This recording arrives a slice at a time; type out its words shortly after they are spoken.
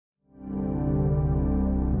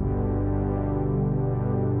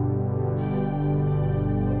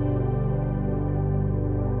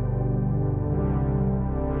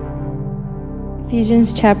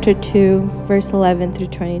Ephesians chapter 2, verse 11 through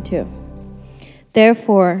 22.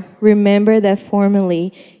 Therefore, remember that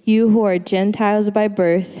formerly you who are Gentiles by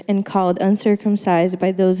birth and called uncircumcised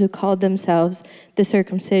by those who called themselves the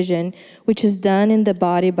circumcision, which is done in the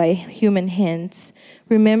body by human hands.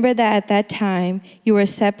 Remember that at that time you were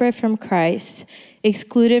separate from Christ,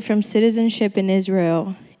 excluded from citizenship in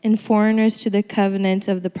Israel, and foreigners to the covenants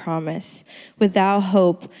of the promise, without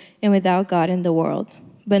hope and without God in the world.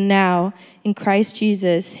 But now, in Christ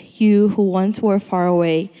Jesus, you who once were far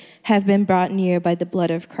away have been brought near by the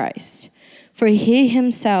blood of Christ. For he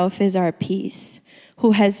himself is our peace,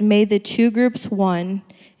 who has made the two groups one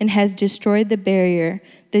and has destroyed the barrier,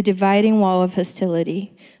 the dividing wall of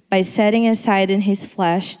hostility, by setting aside in his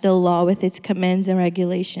flesh the law with its commands and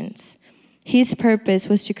regulations. His purpose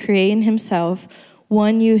was to create in himself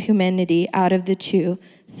one new humanity out of the two,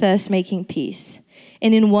 thus making peace,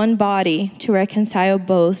 and in one body to reconcile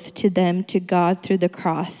both to them to God through the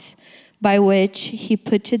cross, by which he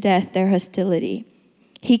put to death their hostility.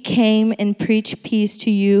 He came and preached peace to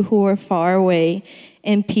you who were far away,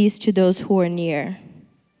 and peace to those who were near.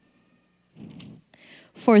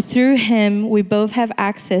 For through him we both have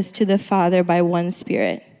access to the Father by one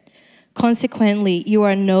Spirit. Consequently, you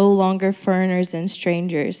are no longer foreigners and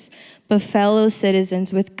strangers, but fellow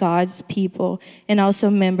citizens with God's people and also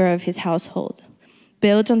member of his household,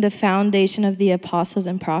 built on the foundation of the apostles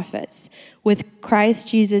and prophets, with Christ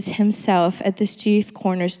Jesus himself at the chief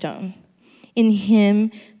cornerstone. In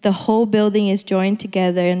him, the whole building is joined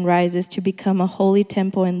together and rises to become a holy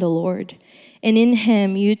temple in the Lord. And in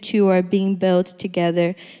him, you two are being built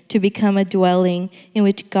together to become a dwelling in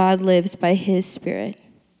which God lives by his Spirit.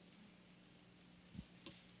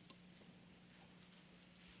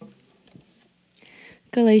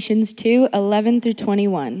 Galatians 2:11 through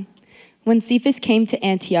 21. When Cephas came to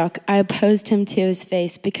Antioch, I opposed him to his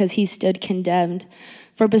face because he stood condemned.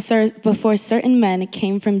 For before certain men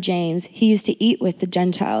came from James, he used to eat with the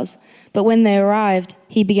Gentiles. But when they arrived,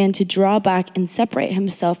 he began to draw back and separate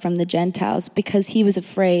himself from the Gentiles because he was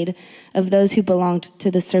afraid of those who belonged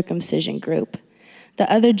to the circumcision group.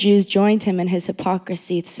 The other Jews joined him in his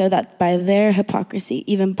hypocrisy, so that by their hypocrisy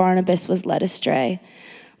even Barnabas was led astray.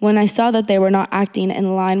 When I saw that they were not acting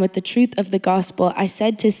in line with the truth of the gospel, I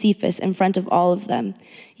said to Cephas in front of all of them,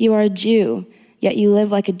 "You are a Jew, yet you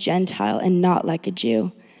live like a Gentile and not like a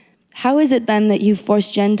Jew. How is it then that you force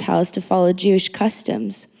Gentiles to follow Jewish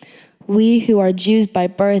customs? We who are Jews by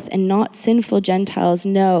birth and not sinful Gentiles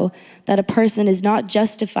know that a person is not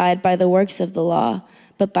justified by the works of the law,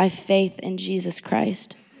 but by faith in Jesus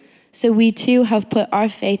Christ. So we too have put our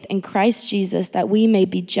faith in Christ Jesus that we may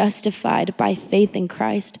be justified by faith in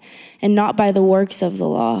Christ and not by the works of the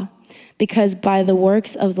law, because by the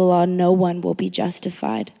works of the law no one will be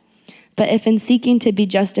justified. But if in seeking to be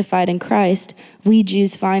justified in Christ, we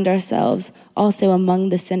Jews find ourselves also among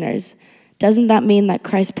the sinners, doesn't that mean that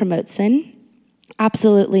Christ promotes sin?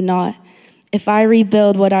 Absolutely not. If I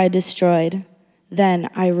rebuild what I destroyed, then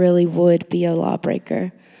I really would be a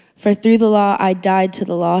lawbreaker. For through the law I died to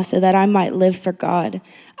the law so that I might live for God.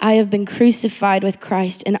 I have been crucified with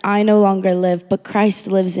Christ, and I no longer live, but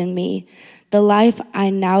Christ lives in me. The life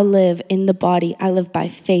I now live in the body, I live by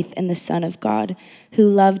faith in the Son of God, who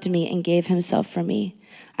loved me and gave himself for me.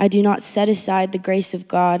 I do not set aside the grace of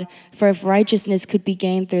God, for if righteousness could be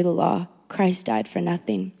gained through the law, Christ died for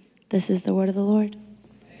nothing." This is the word of the Lord.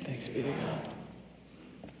 Thanks be to God.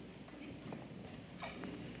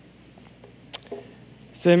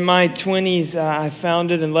 So in my 20s, I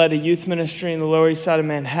founded and led a youth ministry in the Lower East Side of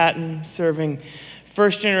Manhattan, serving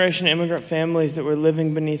first-generation immigrant families that were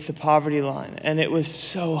living beneath the poverty line. And it was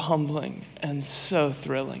so humbling and so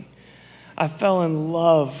thrilling. I fell in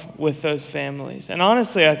love with those families. And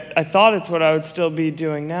honestly, I thought it's what I would still be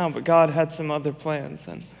doing now, but God had some other plans.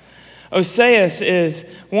 And Oseas is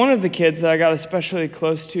one of the kids that I got especially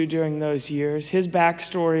close to during those years. His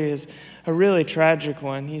backstory is a really tragic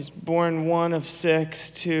one. He's born one of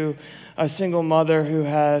 6 to a single mother who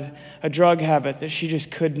had a drug habit that she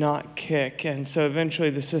just could not kick. And so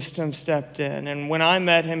eventually the system stepped in. And when I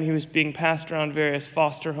met him, he was being passed around various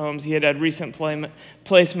foster homes. He had recent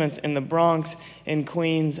placements in the Bronx, in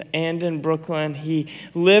Queens, and in Brooklyn. He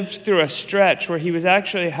lived through a stretch where he was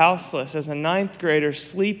actually houseless as a 9th grader,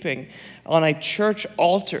 sleeping on a church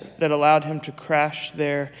altar that allowed him to crash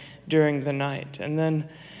there during the night. And then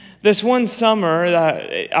This one summer,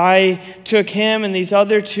 I took him and these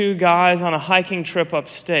other two guys on a hiking trip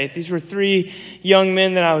upstate. These were 3 young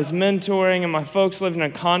men that I was mentoring, and my folks lived in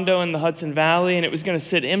a condo in the Hudson Valley, and it was going to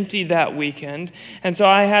sit empty that weekend. And so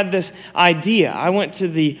I had this idea. I went to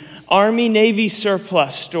the Army-Navy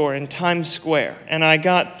surplus store in Times Square, and I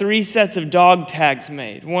got 3 sets of dog tags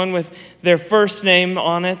made, one with their first name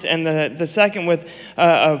on it, and the second with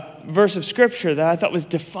a verse of scripture that I thought was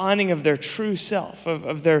defining of their true self,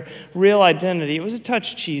 of their real identity. It was a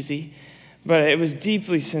touch cheesy, but it was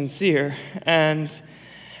deeply sincere. And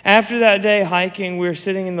after that day hiking, we were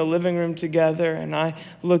sitting in the living room together, and I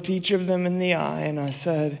looked each of them in the eye, and I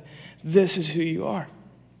said, "This is who you are.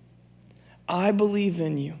 I believe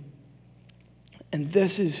in you, and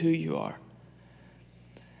this is who you are."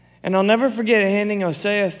 And I'll never forget handing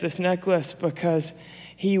Oseas this necklace, because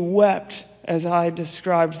he wept as I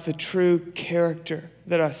described the true character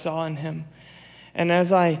that I saw in him. And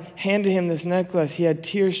as I handed him this necklace, he had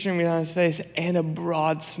tears streaming down his face and a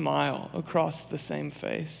broad smile across the same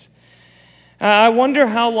face. I wonder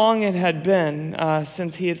how long it had been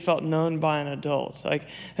since he had felt known by an adult,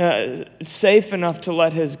 safe enough to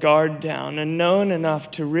let his guard down and known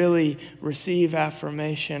enough to really receive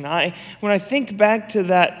affirmation. When I think back to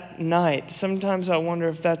that night, sometimes I wonder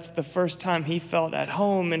if that's the first time he felt at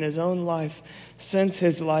home in his own life since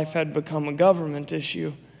his life had become a government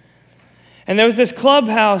issue. And there was this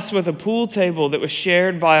clubhouse with a pool table that was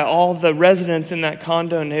shared by all the residents in that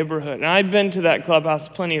condo neighborhood. And I'd been to that clubhouse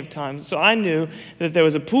plenty of times, so I knew that there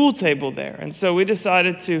was a pool table there. And so we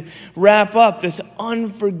decided to wrap up this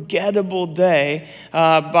unforgettable day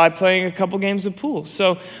by playing a couple games of pool.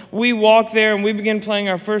 So we walked there and we began playing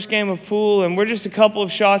our first game of pool, and we're just a couple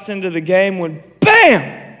of shots into the game when,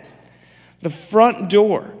 bam! The front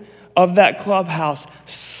door of that clubhouse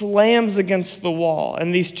slams against the wall,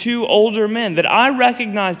 and these 2 older men that I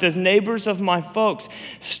recognized as neighbors of my folks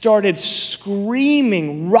started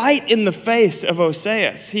screaming right in the face of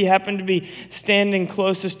Oseas. He happened to be standing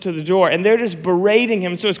closest to the door, and they're just berating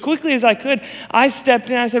him. So as quickly as I could, I stepped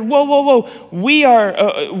in. I said, whoa, we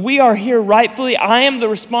are here rightfully. I am the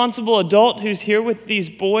responsible adult who's here with these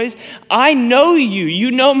boys. I know you.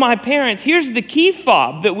 You know my parents. Here's the key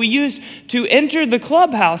fob that we used to enter the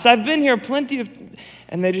clubhouse. I've been here plenty of...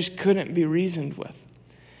 And they just couldn't be reasoned with.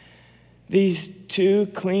 These 2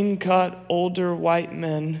 clean-cut, older white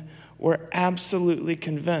men were absolutely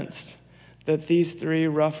convinced that these 3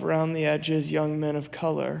 rough around the edges young men of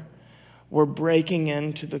color were breaking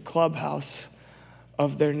into the clubhouse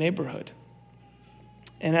of their neighborhood.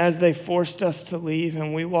 And as they forced us to leave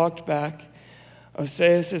and we walked back,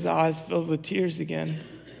 Oseas' eyes filled with tears again.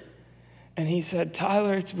 And he said,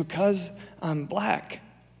 "Tyler, it's because I'm black.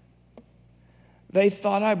 They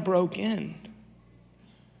thought I broke in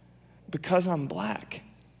because I'm black."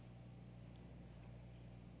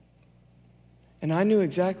 And I knew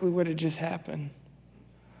exactly what had just happened.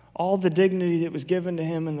 All the dignity that was given to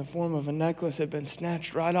him in the form of a necklace had been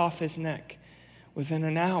snatched right off his neck within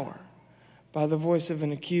an hour by the voice of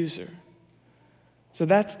an accuser. So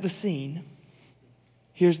that's the scene.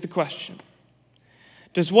 Here's the question.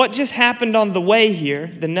 Does what just happened on the way here,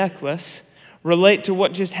 the necklace, relate to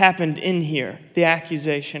what just happened in here, the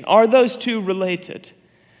accusation? Are those 2 related?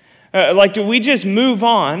 Do we just move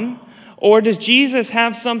on, or does Jesus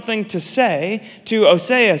have something to say to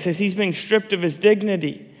Oseas as he's being stripped of his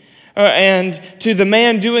dignity, and to the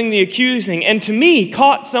man doing the accusing, and to me,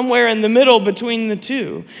 caught somewhere in the middle between the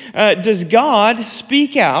 2? Does God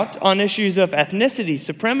speak out on issues of ethnicity,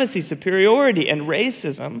 supremacy, superiority, and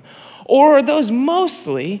racism? Or are those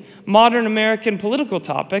mostly modern American political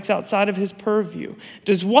topics outside of his purview?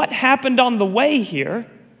 Does what happened on the way here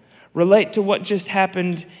relate to what just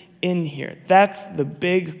happened in here? That's the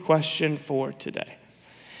big question for today.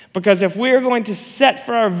 Because if we're going to set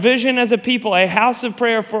for our vision as a people a house of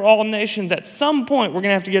prayer for all nations, at some point we're going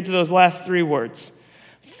to have to get to those last 3 words.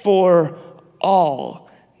 For all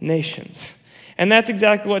nations. And that's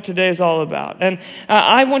exactly what today is all about. And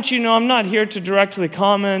I want you to know I'm not here to directly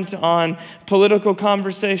comment on political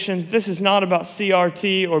conversations. This is not about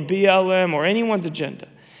CRT or BLM or anyone's agenda.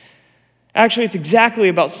 Actually, it's exactly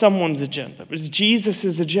about someone's agenda. It's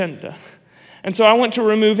Jesus' agenda. And so I want to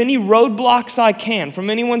remove any roadblocks I can from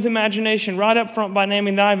anyone's imagination right up front by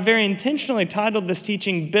naming that I've very intentionally titled this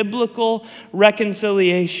teaching Biblical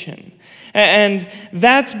Reconciliation. And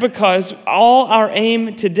that's because all our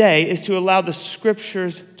aim today is to allow the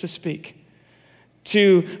scriptures to speak,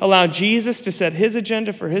 to allow Jesus to set his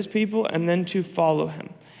agenda for his people and then to follow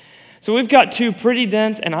him. So we've got 2 pretty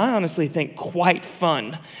dense, and I honestly think quite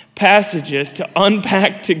fun passages to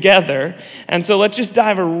unpack together. And so let's just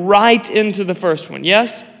dive right into the first one.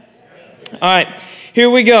 Yes? All right, here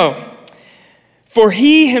we go. For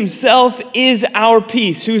he himself is our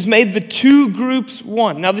peace, who's made the two groups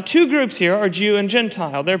one. Now, the two groups here are Jew and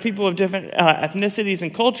Gentile. They're people of different ethnicities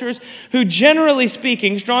and cultures who, generally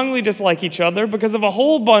speaking, strongly dislike each other because of a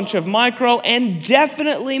whole bunch of micro and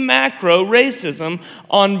definitely macro racism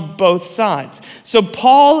on both sides. So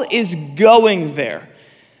Paul is going there.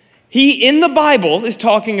 He, in the Bible, is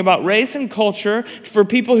talking about race and culture for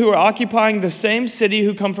people who are occupying the same city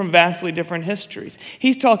who come from vastly different histories.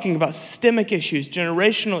 He's talking about systemic issues,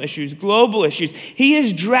 generational issues, global issues. He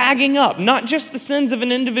is dragging up not just the sins of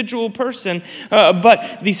an individual person,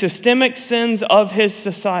 but the systemic sins of his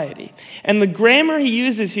society. And the grammar he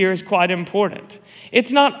uses here is quite important.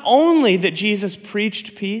 It's not only that Jesus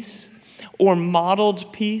preached peace or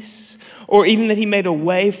modeled peace, or even that he made a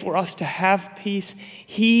way for us to have peace.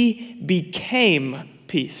 He became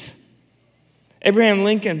peace. Abraham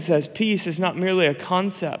Lincoln says peace is not merely a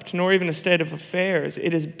concept, nor even a state of affairs.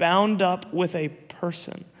 It is bound up with a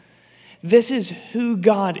person. This is who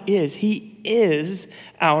God is. He is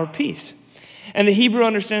our peace. And the Hebrew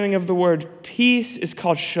understanding of the word peace is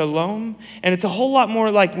called shalom, and it's a whole lot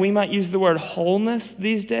more like we might use the word wholeness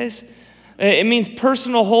these days. It means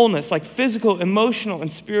personal wholeness, like physical, emotional,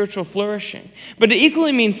 and spiritual flourishing. But it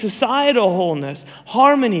equally means societal wholeness,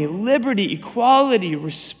 harmony, liberty, equality,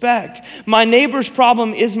 respect. My neighbor's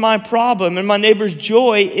problem is my problem, and my neighbor's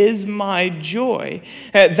joy is my joy.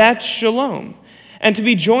 That's shalom. And to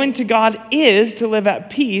be joined to God is to live at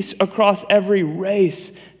peace across every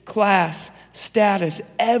race, class, status,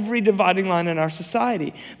 every dividing line in our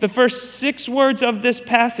society. The first 6 words of this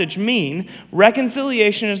passage mean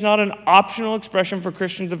reconciliation is not an optional expression for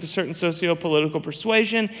Christians of a certain socio-political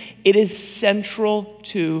persuasion. It is central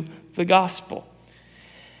to the gospel.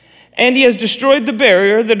 And he has destroyed the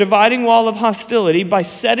barrier, the dividing wall of hostility, by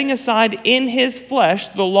setting aside in his flesh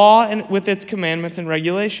the law and with its commandments and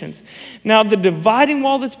regulations. Now, the dividing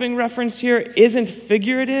wall that's being referenced here isn't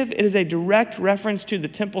figurative. It is a direct reference to the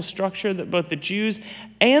temple structure that both the Jews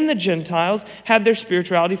and the Gentiles had their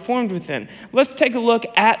spirituality formed within. Let's take a look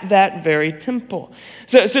at that very temple.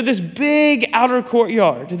 So this big outer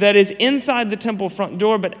courtyard that is inside the temple front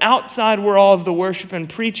door, but outside where all of the worship and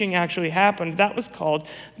preaching actually happened, that was called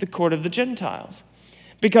the court of the Gentiles.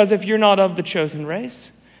 Because if you're not of the chosen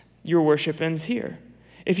race, your worship ends here.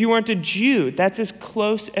 If you weren't a Jew, that's as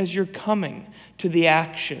close as you're coming to the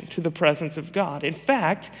action, to the presence of God. In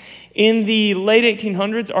fact, in the late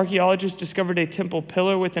 1800s, archaeologists discovered a temple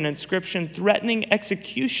pillar with an inscription threatening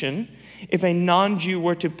execution if a non-Jew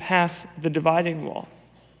were to pass the dividing wall.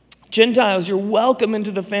 Gentiles, you're welcome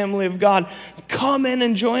into the family of God. Come in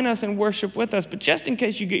and join us and worship with us. But just in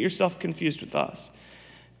case you get yourself confused with us,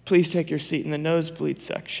 please take your seat in the nosebleed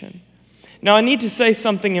section. Now, I need to say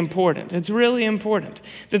something important. It's really important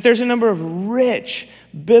that there's a number of rich,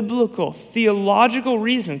 biblical, theological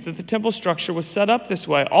reasons that the temple structure was set up this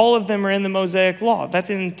way. All of them are in the Mosaic Law. That's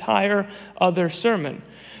an entire other sermon.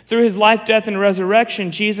 Through his life, death, and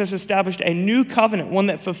resurrection, Jesus established a new covenant, one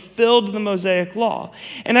that fulfilled the Mosaic Law.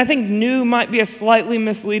 And I think new might be a slightly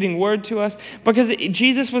misleading word to us because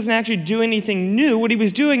Jesus wasn't actually doing anything new. What he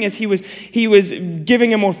was doing is he was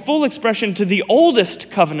giving a more full expression to the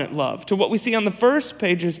oldest covenant love, to what we see on the first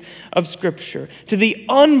pages of Scripture, to the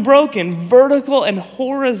unbroken vertical and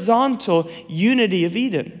horizontal unity of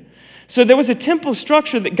Eden. So there was a temple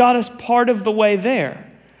structure that got us part of the way there.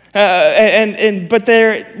 But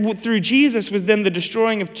there, through Jesus, was then the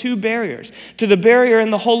destroying of 2 barriers. To the barrier in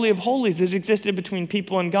the Holy of Holies that existed between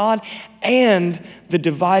people and God, and the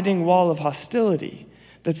dividing wall of hostility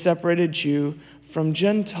that separated Jew from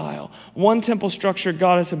Gentile. One temple structure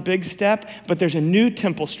got us a big step, but there's a new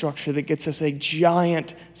temple structure that gets us a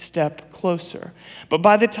giant step closer. But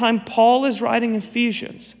by the time Paul is writing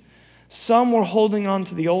Ephesians, some were holding on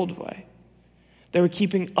to the old way. They were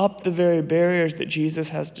keeping up the very barriers that Jesus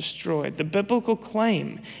has destroyed. The biblical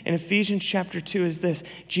claim in Ephesians chapter 2 is this: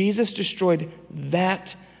 Jesus destroyed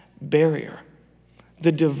that barrier,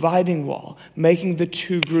 the dividing wall, making the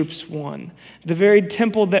 2 groups one. The very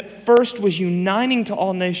temple that first was uniting to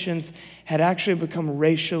all nations had actually become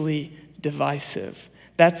racially divisive.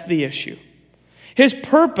 That's the issue. His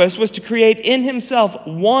purpose was to create in himself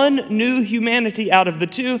one new humanity out of the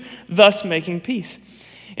 2, thus making peace.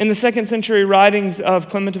 In the 2nd century writings of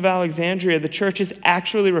Clement of Alexandria, the church is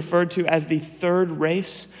actually referred to as the 3rd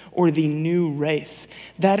race or the new race.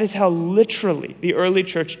 That is how literally the early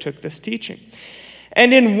church took this teaching.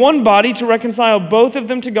 And in one body to reconcile both of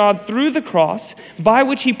them to God through the cross, by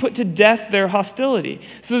which he put to death their hostility.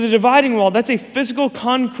 So the dividing wall, that's a physical,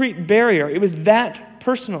 concrete barrier. It was that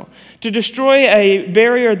personal. To destroy a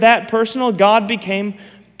barrier that personal, God became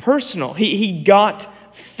personal. He got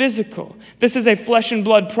physical. This is a flesh and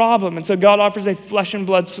blood problem, and so God offers a flesh and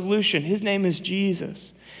blood solution. His name is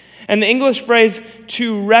Jesus. And the English phrase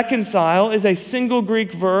to reconcile is a single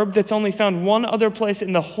Greek verb that's only found one other place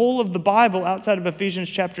in the whole of the Bible outside of Ephesians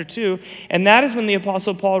chapter 2, and that is when the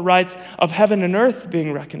Apostle Paul writes of heaven and earth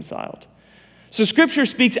being reconciled. So Scripture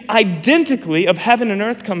speaks identically of heaven and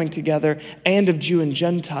earth coming together and of Jew and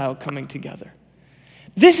Gentile coming together.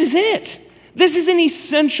 This is it. This is an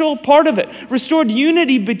essential part of it. Restored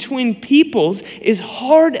unity between peoples is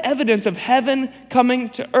hard evidence of heaven coming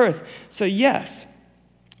to earth. So yes,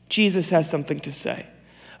 Jesus has something to say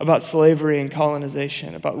about slavery and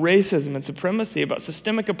colonization, about racism and supremacy, about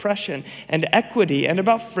systemic oppression and equity, and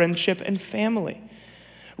about friendship and family.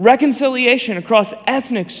 Reconciliation across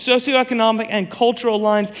ethnic, socioeconomic, and cultural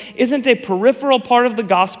lines isn't a peripheral part of the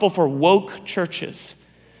gospel for woke churches.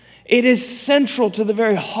 It is central to the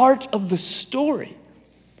very heart of the story.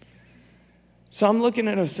 So I'm looking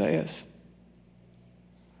at Oseas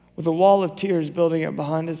with a wall of tears building up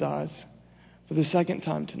behind his eyes for the second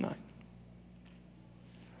time tonight.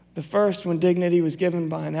 The first, when dignity was given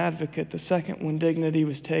by an advocate. The second, when dignity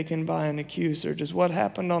was taken by an accuser. Does what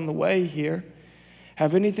happened on the way here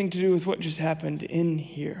have anything to do with what just happened in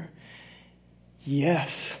here?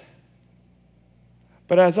 Yes.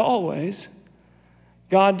 But as always,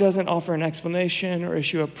 God doesn't offer an explanation or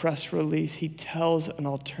issue a press release. He tells an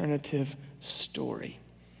alternative story.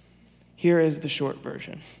 Here is the short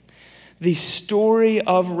version. The story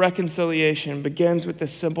of reconciliation begins with the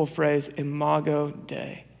simple phrase, Imago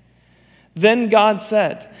Dei. Then God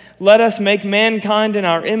said, let us make mankind in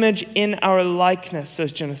our image, in our likeness,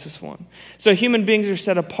 says Genesis 1. So human beings are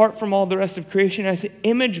set apart from all the rest of creation as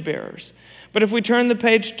image bearers. But if we turn the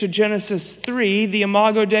page to Genesis 3, the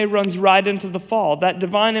Imago Dei runs right into the fall. That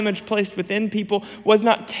divine image placed within people was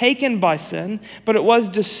not taken by sin, but it was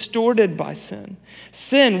distorted by sin.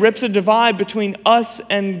 Sin rips a divide between us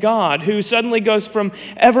and God, who suddenly goes from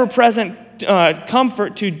ever-present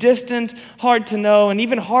comfort to distant, hard to know, and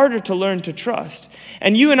even harder to learn to trust.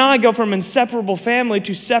 And you and I go from inseparable family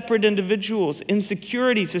to separate individuals.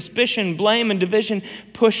 Insecurity, suspicion, blame, and division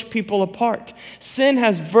push people apart. Sin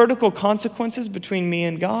has vertical consequences between me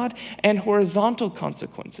and God and horizontal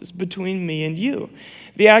consequences between me and you.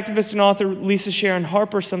 The activist and author Lisa Sharon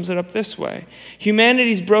Harper sums it up this way.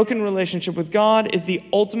 Humanity's broken relationship with God is the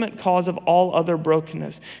ultimate cause of all other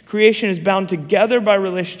brokenness. Creation is bound together by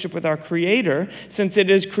relationship with our Creator, since it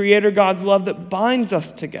is Creator God's love that binds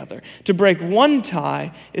us together. To break one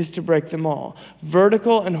tie is to break them all.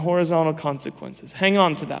 Vertical and horizontal consequences. Hang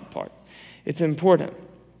on to that part. It's important.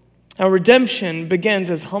 Our redemption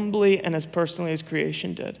begins as humbly and as personally as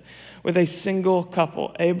creation did, with a single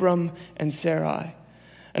couple, Abram and Sarai.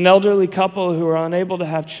 An elderly couple who are unable to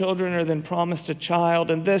have children are then promised a child,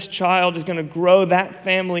 and this child is going to grow that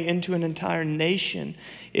family into an entire nation,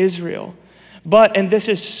 Israel. But, and this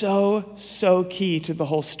is so key to the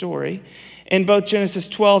whole story, in both Genesis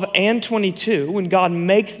 12 and 22, when God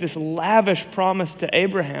makes this lavish promise to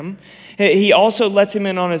Abraham, he also lets him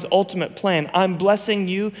in on his ultimate plan. I'm blessing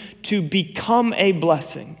you to become a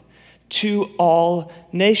blessing to all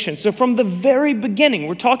nations. So from the very beginning,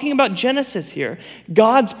 we're talking about Genesis here,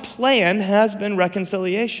 God's plan has been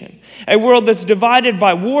reconciliation. A world that's divided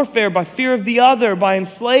by warfare, by fear of the other, by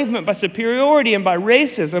enslavement, by superiority, and by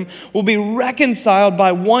racism will be reconciled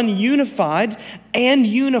by one unified and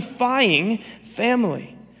unifying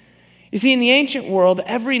family. You see, in the ancient world,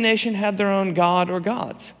 every nation had their own god or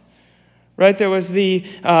gods. Right? There was the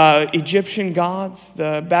Egyptian gods,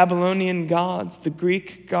 the Babylonian gods, the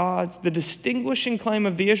Greek gods. The distinguishing claim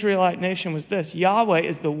of the Israelite nation was this: Yahweh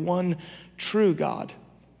is the one true God,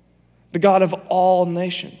 the God of all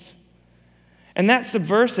nations. And that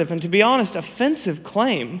subversive and, to be honest, offensive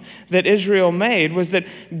claim that Israel made was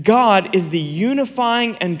that God is the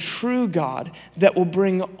unifying and true God that will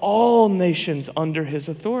bring all nations under his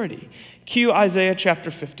authority. Cue Isaiah chapter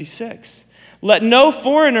 56. Let no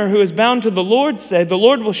foreigner who is bound to the Lord say, the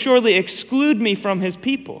Lord will surely exclude me from his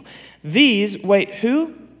people. These, wait,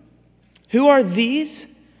 who? Who are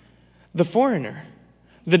these? The foreigner,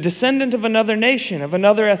 the descendant of another nation, of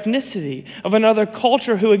another ethnicity, of another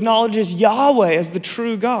culture who acknowledges Yahweh as the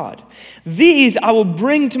true God. These I will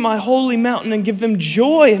bring to my holy mountain and give them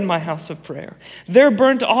joy in my house of prayer. Their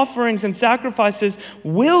burnt offerings and sacrifices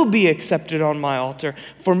will be accepted on my altar,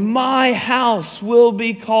 for my house will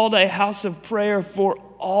be called a house of prayer for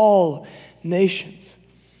all nations.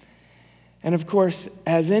 And of course,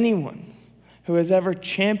 as anyone who has ever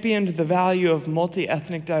championed the value of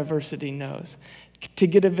multi-ethnic diversity knows, to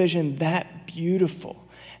get a vision that beautiful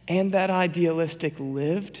and that idealistic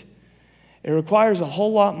lived It requires a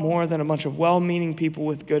whole lot more than a bunch of well-meaning people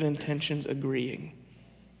with good intentions agreeing.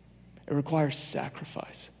 It requires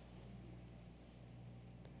sacrifice.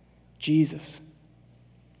 Jesus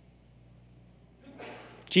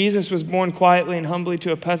was born quietly and humbly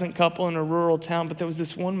to a peasant couple in a rural town, but there was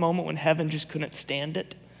this one moment when heaven just couldn't stand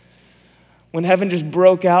it. When heaven just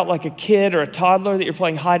broke out like a kid or a toddler that you're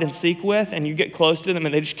playing hide and seek with, and you get close to them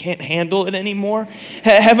and they just can't handle it anymore.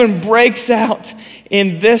 Heaven breaks out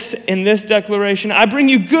in this declaration. I bring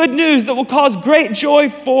you good news that will cause great joy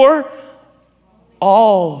for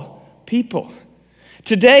all people.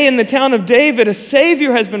 Today in the town of David, a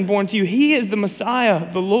Savior has been born to you. He is the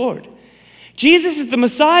Messiah, the Lord. Jesus is the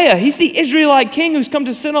Messiah. He's the Israelite king who's come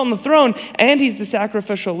to sit on the throne, and he's the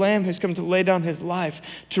sacrificial lamb who's come to lay down his life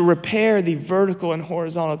to repair the vertical and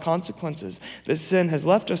horizontal consequences that sin has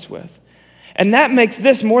left us with. And that makes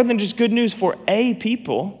this more than just good news for a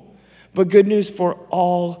people, but good news for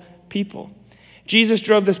all people. Jesus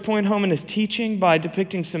drove this point home in his teaching by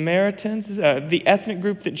depicting Samaritans, the ethnic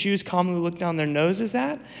group that Jews commonly look down their noses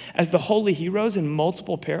at, as the holy heroes in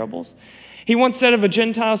multiple parables. He once said of a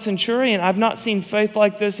Gentile centurion, I've not seen faith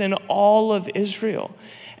like this in all of Israel.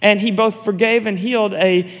 And he both forgave and healed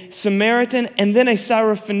a Samaritan and then a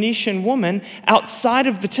Syrophoenician woman outside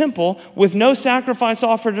of the temple with no sacrifice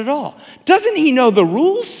offered at all. Doesn't he know the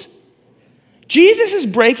rules? Jesus is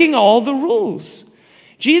breaking all the rules.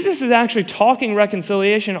 Jesus is actually talking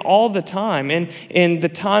reconciliation all the time in the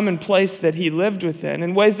time and place that he lived within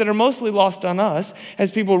in ways that are mostly lost on us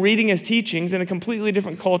as people reading his teachings in a completely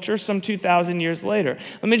different culture some 2,000 years later.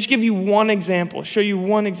 Let me just give you one example, show you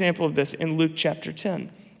one example of this in Luke chapter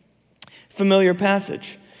 10. Familiar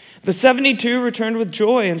passage. The 72 returned with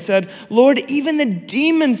joy and said, Lord, even the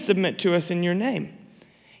demons submit to us in your name.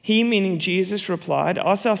 He, meaning Jesus, replied,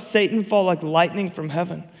 I saw Satan fall like lightning from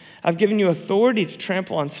heaven. I've given you authority to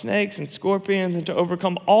trample on snakes and scorpions and to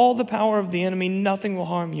overcome all the power of the enemy. Nothing will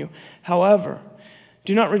harm you. However,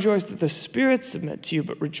 do not rejoice that the spirits submit to you,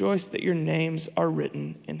 but rejoice that your names are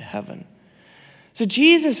written in heaven. So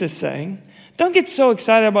Jesus is saying, don't get so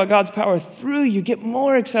excited about God's power through you. Get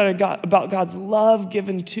more excited about God's love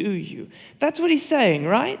given to you. That's what he's saying,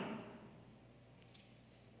 right?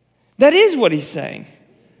 That is what he's saying.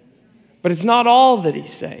 But it's not all that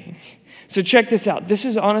he's saying. So check this out. This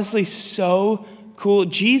is honestly so cool.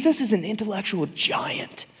 Jesus is an intellectual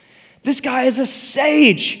giant. This guy is a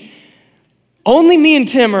sage. Only me and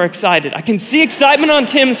Tim are excited. I can see excitement on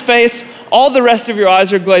Tim's face. All the rest of your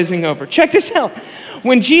eyes are glazing over. Check this out.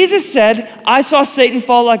 When Jesus said, I saw Satan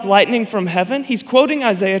fall like lightning from heaven, he's quoting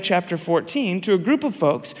Isaiah chapter 14 to a group of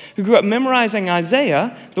folks who grew up memorizing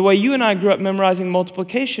Isaiah the way you and I grew up memorizing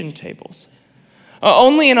multiplication tables.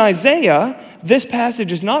 Only in Isaiah, this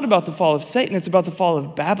passage is not about the fall of Satan, it's about the fall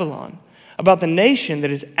of Babylon, about the nation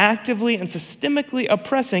that is actively and systemically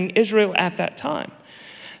oppressing Israel at that time.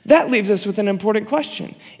 That leaves us with an important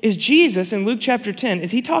question. Is Jesus in Luke chapter 10,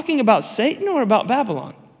 is he talking about Satan or about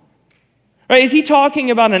Babylon? Right? Is he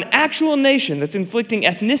talking about an actual nation that's inflicting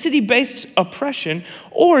ethnicity-based oppression,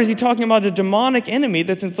 or is he talking about a demonic enemy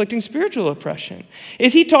that's inflicting spiritual oppression?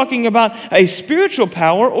 Is he talking about a spiritual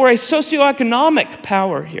power or a socioeconomic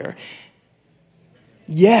power here?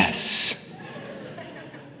 Yes.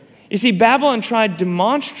 You see, Babylon tried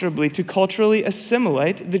demonstrably to culturally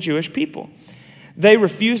assimilate the Jewish people. They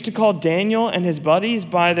refused to call Daniel and his buddies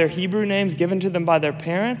by their Hebrew names given to them by their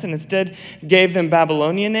parents and instead gave them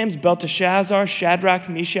Babylonian names, Belteshazzar, Shadrach,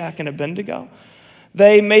 Meshach, and Abednego.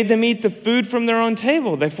 They made them eat the food from their own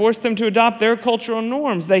table. They forced them to adopt their cultural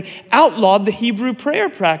norms. They outlawed the Hebrew prayer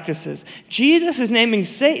practices. Jesus is naming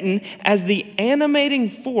Satan as the animating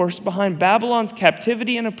force behind Babylon's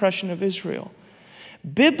captivity and oppression of Israel.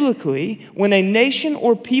 Biblically, when a nation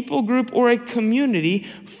or people group or a community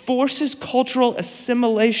forces cultural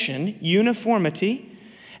assimilation, uniformity,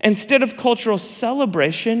 instead of cultural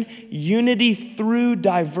celebration, unity through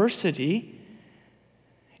diversity,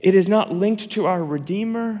 it is not linked to our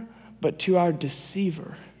Redeemer, but to our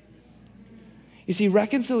deceiver. You see,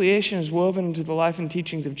 reconciliation is woven into the life and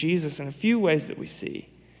teachings of Jesus in a few ways that we see,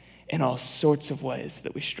 in all sorts of ways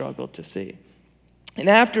that we struggle to see. And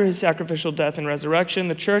after his sacrificial death and resurrection,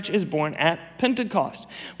 the church is born at Pentecost,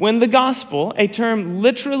 when the gospel, a term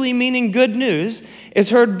literally meaning good news, is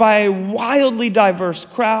heard by a wildly diverse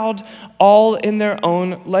crowd, all in their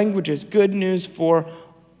own languages. Good news for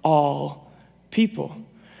all people.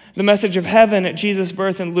 The message of heaven at Jesus'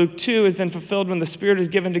 birth in Luke 2 is then fulfilled when the Spirit is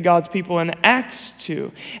given to God's people in Acts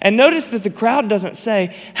 2. And notice that the crowd doesn't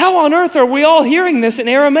say, how on earth are we all hearing this in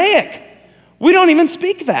Aramaic? We don't even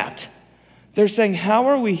speak that. They're saying, how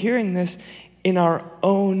are we hearing this in our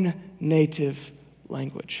own native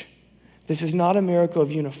language? This is not a miracle of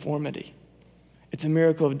uniformity. It's a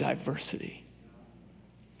miracle of diversity.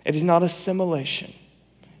 It is not assimilation.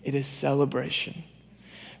 It is celebration.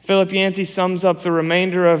 Philip Yancey sums up the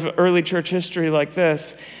remainder of early church history like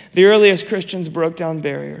this: the earliest Christians broke down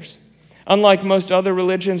barriers. Unlike most other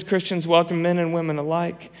religions, Christians welcomed men and women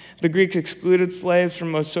alike. The Greeks excluded slaves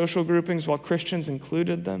from most social groupings while Christians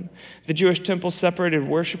included them. The Jewish temple separated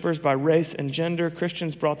worshipers by race and gender.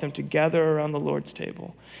 Christians brought them together around the Lord's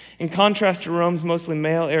table. In contrast to Rome's mostly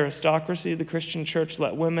male aristocracy, the Christian church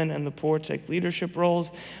let women and the poor take leadership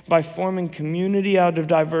roles. By forming community out of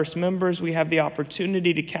diverse members, we have the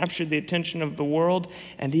opportunity to capture the attention of the world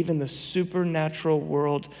and even the supernatural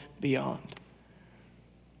world beyond.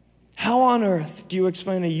 How on earth do you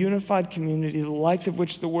explain a unified community the likes of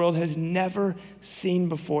which the world has never seen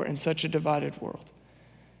before in such a divided world?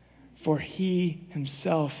 For he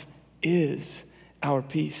himself is our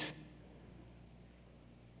peace,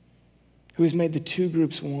 who has made the two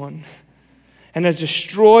groups one and has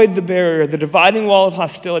destroyed the barrier, the dividing wall of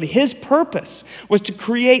hostility. His purpose was to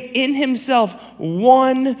create in himself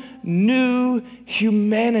one new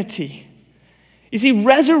humanity. You see,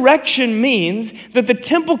 resurrection means that the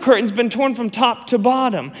temple curtain's been torn from top to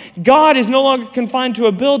bottom. God is no longer confined to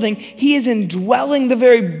a building. He is indwelling the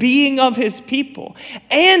very being of his people.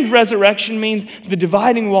 And resurrection means the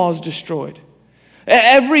dividing wall is destroyed.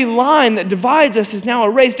 Every line that divides us is now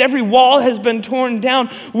erased. Every wall has been torn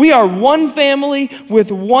down. We are one family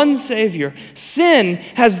with one Savior. Sin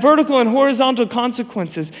has vertical and horizontal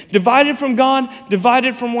consequences. Divided from God,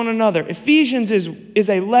 divided from one another. Ephesians is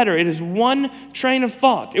a letter. It is one train of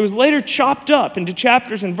thought. It was later chopped up into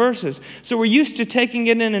chapters and verses. So we're used to taking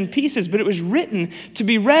it in pieces, but it was written to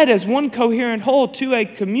be read as one coherent whole to a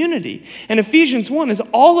community. And Ephesians 1 is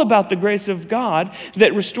all about the grace of God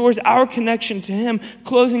that restores our connection to him,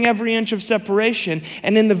 closing every inch of separation.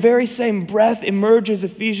 And in the very same breath emerges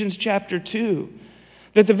Ephesians chapter 2.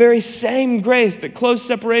 That the very same grace that closed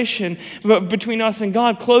separation between us and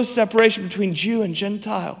God, closed separation between Jew and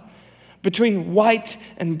Gentile, between white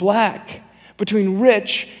and black, between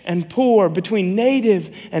rich and poor, between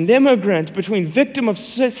native and immigrant, between victim of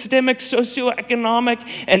systemic, socioeconomic,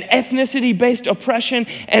 and ethnicity-based oppression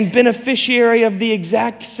and beneficiary of the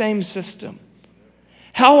exact same system.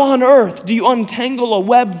 How on earth do you untangle a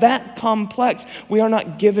web that complex? We are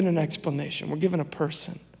not given an explanation. We're given a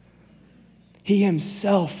person. He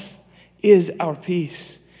himself is our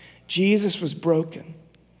peace. Jesus was broken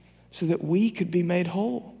so that we could be made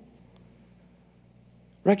whole.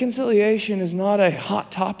 Reconciliation is not a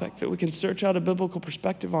hot topic that we can search out a biblical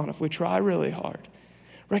perspective on if we try really hard.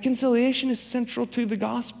 Reconciliation is central to the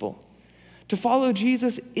gospel. To follow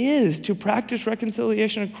Jesus is to practice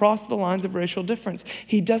reconciliation across the lines of racial difference.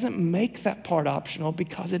 He doesn't make that part optional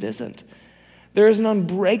because it isn't. There is an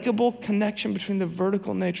unbreakable connection between the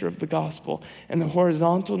vertical nature of the gospel and the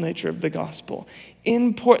horizontal nature of the gospel.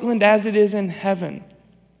 In Portland, as it is in heaven,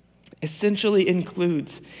 essentially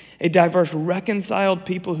includes a diverse, reconciled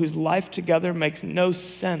people whose life together makes no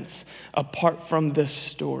sense apart from this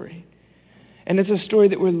story. And it's a story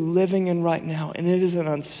that we're living in right now. And it is an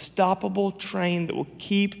unstoppable train that will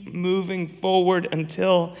keep moving forward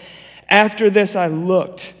until after this I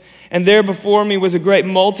looked. And there before me was a great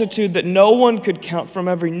multitude that no one could count from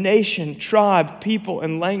every nation, tribe, people,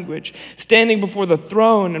 and language, standing before the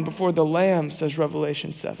throne and before the Lamb, says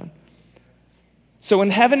Revelation 7. So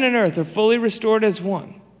when heaven and earth are fully restored as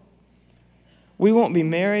one, we won't be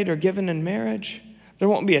married or given in marriage. There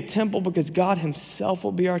won't be a temple because God himself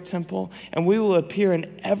will be our temple, and we will appear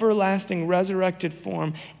in everlasting resurrected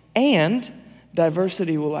form, and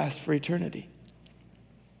diversity will last for eternity.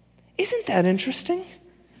 Isn't that interesting?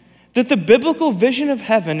 That the biblical vision of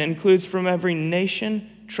heaven includes from every nation,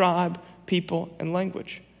 tribe, people, and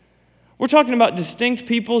language. We're talking about distinct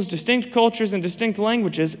peoples, distinct cultures, and distinct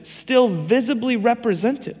languages still visibly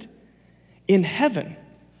represented in heaven.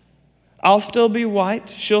 I'll still be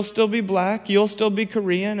white, she'll still be black, you'll still be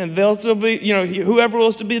Korean, and they'll still be, whoever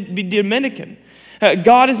will still be Dominican.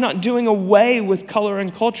 God is not doing away with color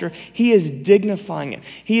and culture. He is dignifying it.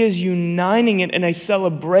 He is uniting it in a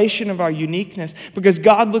celebration of our uniqueness, because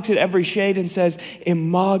God looks at every shade and says,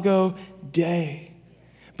 Imago Dei,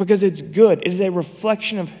 because it's good. It is a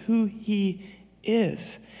reflection of who he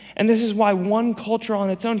is. And this is why one culture on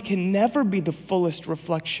its own can never be the fullest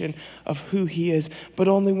reflection of who he is, but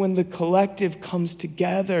only when the collective comes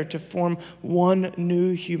together to form one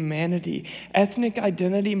new humanity. Ethnic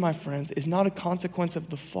identity, my friends, is not a consequence of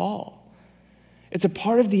the fall. It's a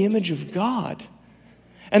part of the image of God.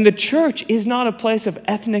 And the church is not a place of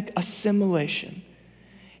ethnic assimilation.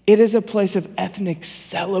 It is a place of ethnic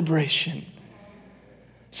celebration.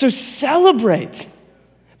 So celebrate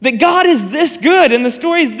that God is this good and the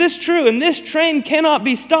story is this true and this train cannot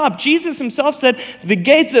be stopped. Jesus himself said, the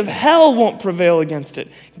gates of hell won't prevail against it.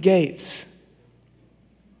 Gates.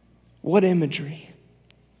 What imagery?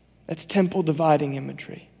 That's temple dividing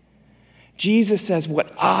imagery. Jesus says,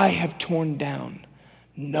 what I have torn down,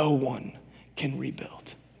 no one can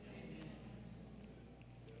rebuild.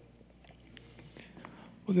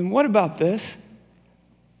 Well, then what about this?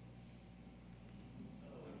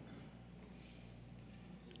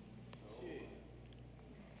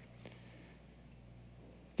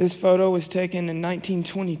 This photo was taken in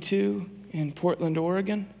 1922 in Portland,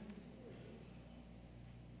 Oregon.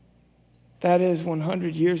 That is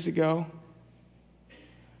 100 years ago,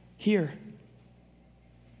 here,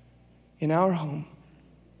 in our home,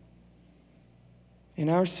 in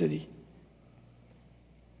our city.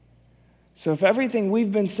 So if everything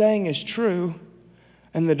we've been saying is true,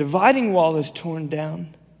 and the dividing wall is torn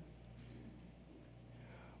down,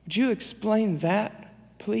 would you explain that,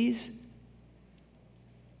 please?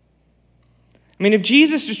 I mean, if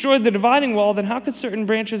Jesus destroyed the dividing wall, then how could certain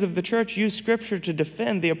branches of the church use Scripture to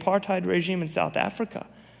defend the apartheid regime in South Africa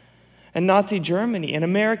and Nazi Germany and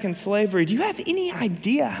American slavery? Do you have any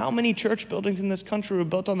idea how many church buildings in this country were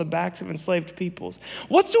built on the backs of enslaved peoples?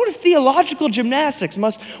 What sort of theological gymnastics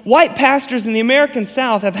must white pastors in the American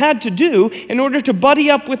South have had to do in order to buddy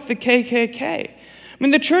up with the KKK? I mean,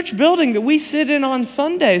 the church building that we sit in on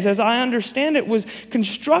Sundays, as I understand it, was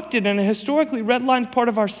constructed in a historically redlined part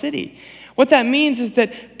of our city. What that means is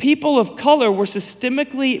that people of color were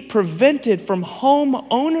systemically prevented from home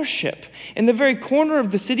ownership in the very corner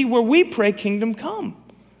of the city where we pray kingdom come.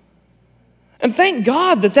 And thank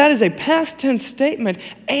God that that is a past tense statement,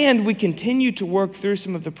 and we continue to work through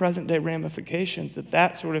some of the present day ramifications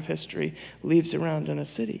that sort of history leaves around in a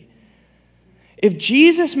city. If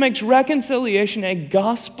Jesus makes reconciliation a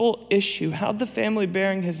gospel issue, how'd the family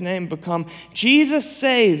bearing his name become Jesus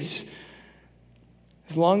saves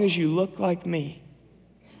as long as you look like me?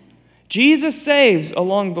 Jesus saves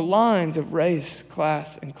along the lines of race,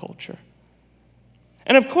 class, and culture.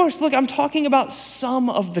 And of course, look, I'm talking about some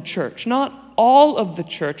of the church, not all of the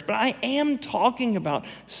church, but I am talking about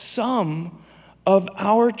some of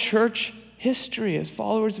our church history as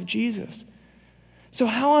followers of Jesus. So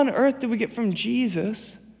how on earth do we get from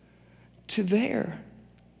Jesus to there?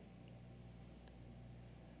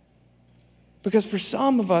 Because for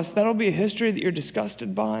some of us, that'll be a history that you're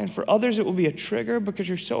disgusted by, and for others it will be a trigger because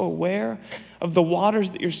you're so aware of the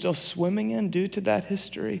waters that you're still swimming in due to that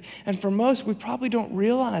history. And for most, we probably don't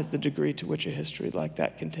realize the degree to which a history like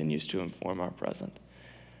that continues to inform our present.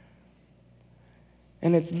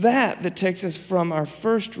 And it's that takes us from our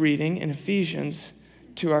first reading in Ephesians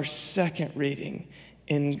to our second reading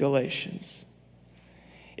in Galatians.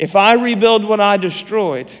 If I rebuild what I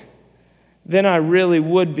destroyed, then I really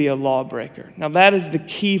would be a lawbreaker. Now that is the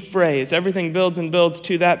key phrase. Everything builds and builds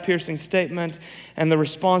to that piercing statement, and the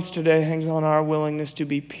response today hangs on our willingness to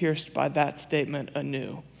be pierced by that statement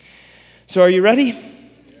anew. So are you ready?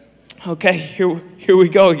 Okay, here we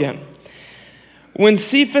go again. When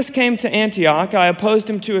Cephas came to Antioch, I opposed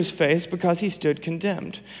him to his face because he stood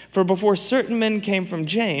condemned. For before certain men came from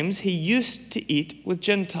James, he used to eat with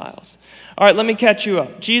Gentiles. All right, let me catch you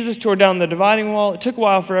up. Jesus tore down the dividing wall. It took a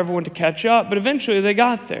while for everyone to catch up, but eventually they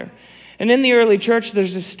got there. And in the early church,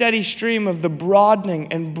 there's a steady stream of the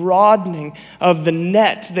broadening and broadening of the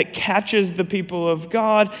net that catches the people of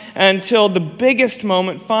God until the biggest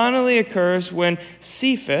moment finally occurs when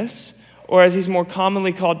Cephas, or as he's more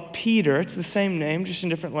commonly called, Peter, it's the same name, just in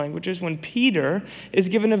different languages, when Peter is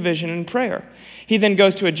given a vision in prayer. He then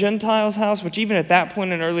goes to a Gentile's house, which even at that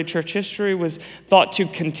point in early church history was thought to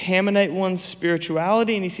contaminate one's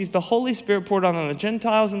spirituality, and he sees the Holy Spirit poured out on the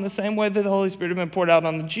Gentiles in the same way that the Holy Spirit had been poured out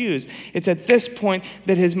on the Jews. It's at this point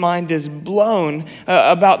that his mind is blown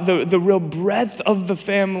about the real breadth of the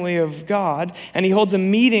family of God, and he holds a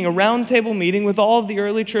meeting, a roundtable meeting with all of the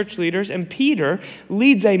early church leaders, and Peter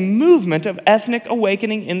leads a movement of ethnic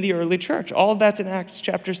awakening in the early church. All of that's in Acts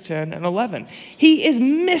chapters 10 and 11. He is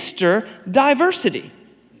Mr. Diversity.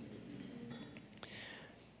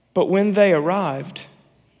 But when they arrived,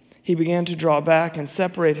 he began to draw back and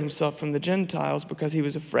separate himself from the Gentiles because he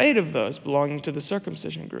was afraid of those belonging to the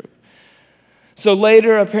circumcision group. So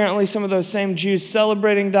later, apparently, some of those same Jews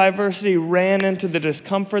celebrating diversity ran into the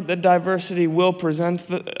discomfort that diversity will present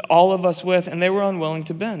all of us with, and they were unwilling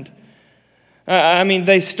to bend.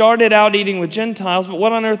 They started out eating with Gentiles, but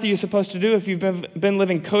what on earth are you supposed to do if you've been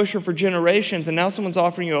living kosher for generations and now someone's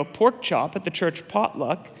offering you a pork chop at the church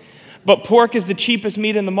potluck? But pork is the cheapest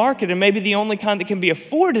meat in the market and maybe the only kind that can be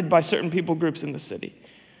afforded by certain people groups in the city.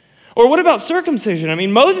 Or what about circumcision? I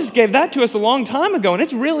mean, Moses gave that to us a long time ago, and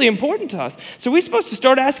it's really important to us. So are we supposed to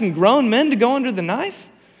start asking grown men to go under the knife?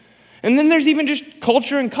 And then there's even just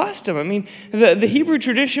culture and custom. I mean, the Hebrew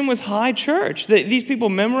tradition was high church. These people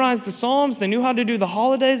memorized the Psalms. They knew how to do the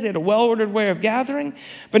holidays. They had a well-ordered way of gathering.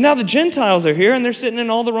 But now the Gentiles are here, and they're sitting in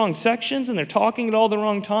all the wrong sections, and they're talking at all the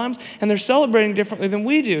wrong times, and they're celebrating differently than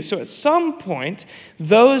we do. So at some point,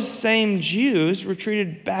 those same Jews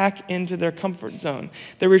retreated back into their comfort zone.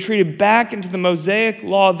 They retreated back into the Mosaic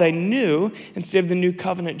law they knew instead of the new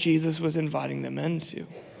covenant Jesus was inviting them into.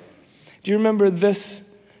 Do you remember this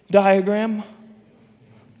diagram?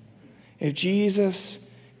 If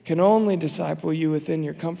Jesus can only disciple you within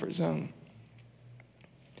your comfort zone,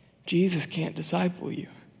 Jesus can't disciple you.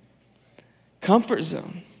 Comfort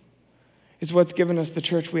zone is what's given us the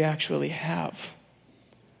church we actually have,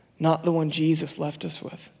 not the one Jesus left us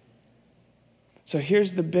with. So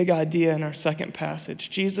here's the big idea in our second passage.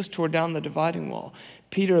 Jesus tore down the dividing wall.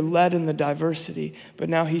 Peter led in the diversity, but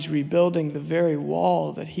now he's rebuilding the very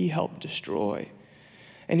wall that he helped destroy.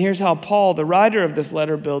 And here's how Paul, the writer of this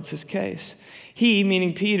letter, builds his case. He,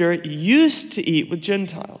 meaning Peter, used to eat with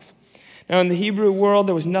Gentiles. Now, in the Hebrew world,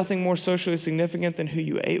 there was nothing more socially significant than who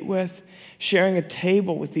you ate with. Sharing a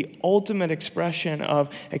table was the ultimate expression of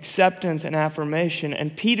acceptance and affirmation.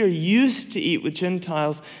 And Peter used to eat with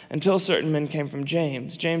Gentiles until certain men came from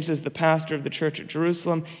James. James is the pastor of the church at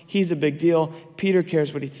Jerusalem. He's a big deal. Peter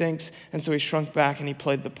cares what he thinks, and so he shrunk back and he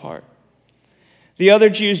played the part. The other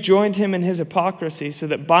Jews joined him in his hypocrisy, so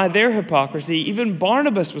that by their hypocrisy, even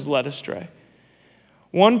Barnabas was led astray.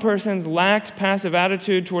 One person's lax, passive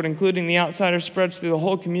attitude toward including the outsider spreads through the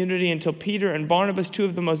whole community until Peter and Barnabas, two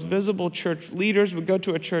of the most visible church leaders, would go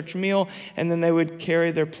to a church meal, and then they would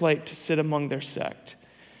carry their plate to sit among their sect.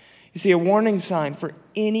 You see, a warning sign for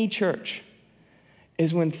any church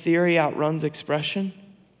is when theory outruns expression.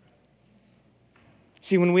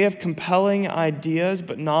 See, when we have compelling ideas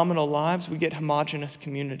but nominal lives, we get homogenous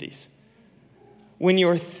communities. When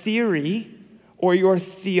your theory or your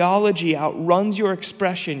theology outruns your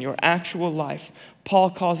expression, your actual life, Paul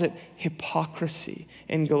calls it hypocrisy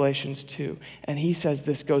in Galatians 2. And he says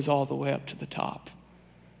this goes all the way up to the top,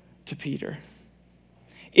 to Peter.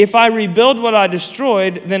 If I rebuild what I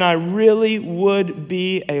destroyed, then I really would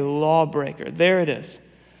be a lawbreaker. There it is.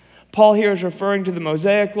 Paul here is referring to the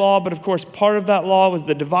Mosaic law, but of course part of that law was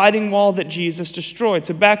the dividing wall that Jesus destroyed.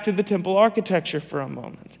 So back to the temple architecture for a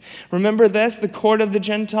moment. Remember this, the court of the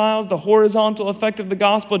Gentiles, the horizontal effect of the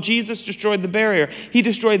gospel. Jesus destroyed the barrier. He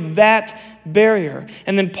destroyed that barrier.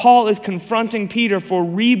 And then Paul is confronting Peter for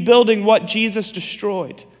rebuilding what Jesus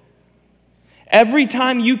destroyed. Every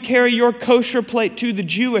time you carry your kosher plate to the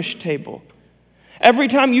Jewish table, every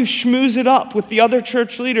time you schmooze it up with the other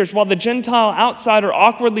church leaders while the Gentile outsider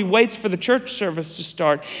awkwardly waits for the church service to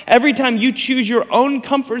start, every time you choose your own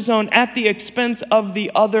comfort zone at the expense of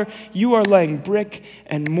the other, you are laying brick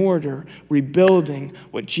and mortar, rebuilding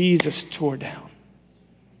what Jesus tore down.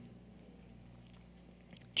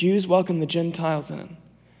 Jews welcomed the Gentiles in.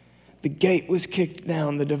 The gate was kicked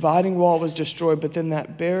down, the dividing wall was destroyed, but then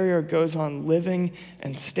that barrier goes on living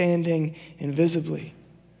and standing invisibly.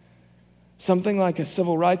 Something like a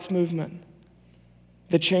civil rights movement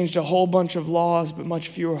that changed a whole bunch of laws but much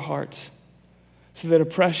fewer hearts, so that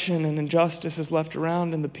oppression and injustice is left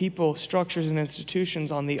around and the people, structures, and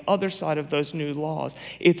institutions on the other side of those new laws.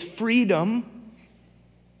 It's freedom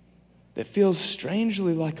that feels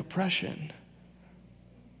strangely like oppression.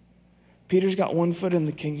 Peter's got one foot in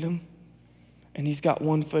the kingdom, and he's got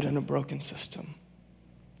one foot in a broken system.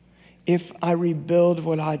 If I rebuild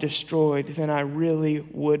what I destroyed, then I really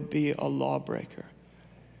would be a lawbreaker.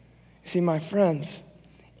 See, my friends,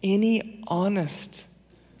 any honest,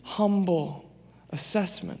 humble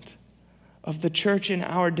assessment of the church in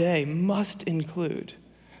our day must include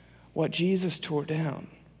what Jesus tore down,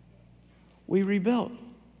 we rebuilt.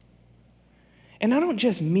 And I don't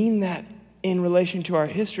just mean that in relation to our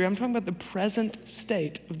history. I'm talking about the present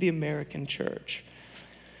state of the American church.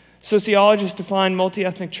 Sociologists define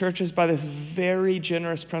multi-ethnic churches by this very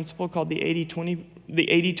generous principle called the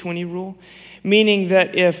 80-20 rule, meaning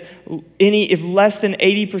that if less than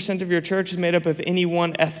 80% of your church is made up of any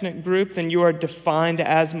one ethnic group, then you are defined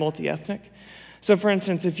as multi-ethnic. So for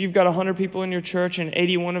instance, if you've got 100 people in your church and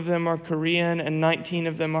 81 of them are Korean and 19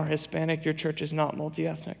 of them are Hispanic, your church is not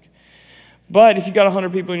multi-ethnic. But if you've got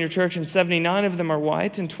 100 people in your church and 79 of them are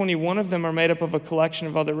white and 21 of them are made up of a collection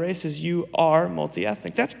of other races, you are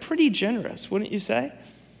multi-ethnic. That's pretty generous, wouldn't you say?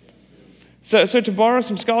 So to borrow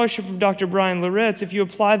some scholarship from Dr. Brian Loritz, if you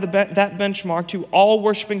apply that benchmark to all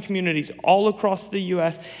worshiping communities all across the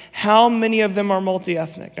U.S., how many of them are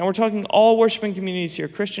multi-ethnic? Now we're talking all worshiping communities here,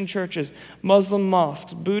 Christian churches, Muslim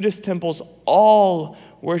mosques, Buddhist temples, all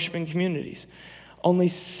worshiping communities. Only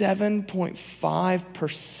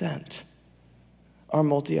 7.5% are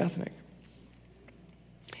multi-ethnic.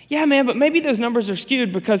 Yeah, man, but maybe those numbers are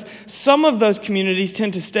skewed because some of those communities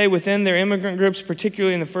tend to stay within their immigrant groups,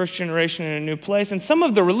 particularly in the first generation in a new place. And some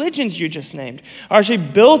of the religions you just named are actually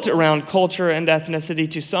built around culture and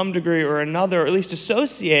ethnicity to some degree or another, or at least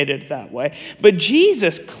associated that way. But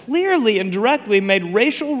Jesus clearly and directly made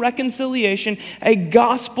racial reconciliation a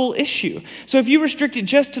gospel issue. So if you restrict it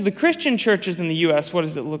just to the Christian churches in the U.S., what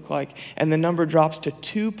does it look like? And the number drops to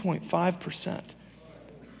 2.5%.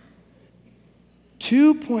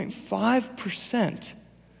 2.5%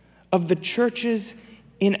 of the churches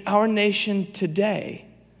in our nation today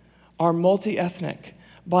are multi-ethnic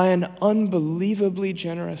by an unbelievably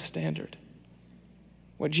generous standard.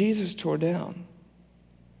 What Jesus tore down,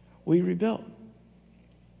 we rebuilt.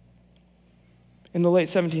 In the late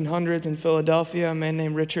 1700s in Philadelphia, a man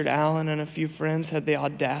named Richard Allen and a few friends had the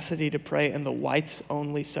audacity to pray in the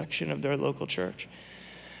whites-only section of their local church.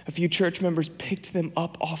 A few church members picked them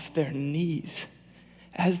up off their knees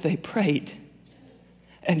as they prayed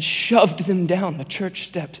and shoved them down the church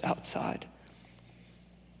steps outside.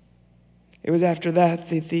 It was after that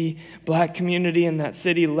the black community in that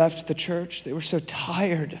city left the church. They were so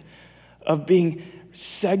tired of being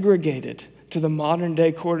segregated to the modern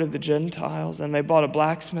day court of the Gentiles, and they bought a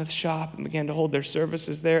blacksmith shop and began to hold their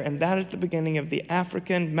services there. And that is the beginning of the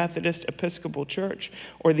African Methodist Episcopal Church,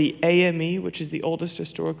 or the AME, which is the oldest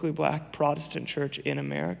historically black Protestant church in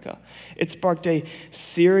America. It sparked a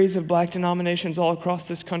series of black denominations all across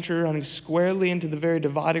this country, running squarely into the very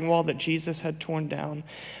dividing wall that Jesus had torn down.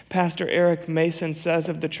 Pastor Eric Mason says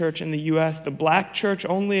of the church in the U.S., the black church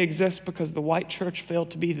only exists because the white church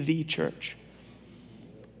failed to be the church.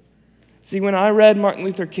 See, when I read Martin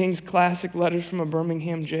Luther King's classic Letters from a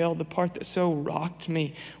Birmingham Jail, the part that so rocked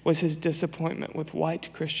me was his disappointment with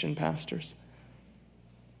white Christian pastors.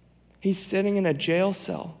 He's sitting in a jail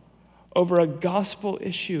cell over a gospel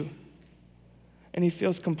issue, and he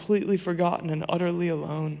feels completely forgotten and utterly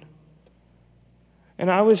alone. And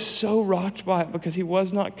I was so rocked by it because he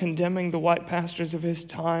was not condemning the white pastors of his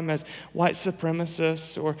time as white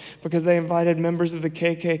supremacists, or because they invited members of the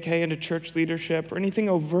KKK into church leadership, or anything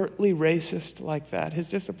overtly racist like that. His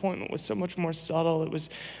disappointment was so much more subtle. It was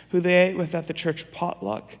who they ate with at the church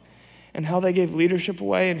potluck, and how they gave leadership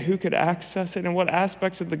away, and who could access it, and what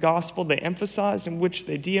aspects of the gospel they emphasized and which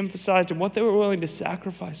they de-emphasized, and what they were willing to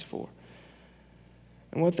sacrifice for,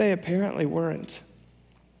 and what they apparently weren't.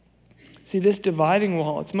 See, this dividing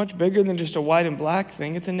wall, it's much bigger than just a white and black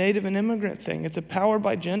thing. It's a native and immigrant thing. It's a power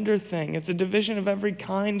by gender thing. It's a division of every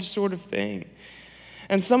kind sort of thing.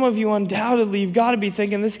 And some of you undoubtedly, you've got to be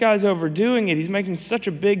thinking, this guy's overdoing it. He's making such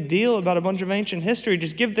a big deal about a bunch of ancient history.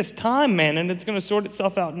 Just give this time, man, and it's going to sort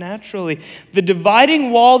itself out naturally. The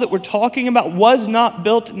dividing wall that we're talking about was not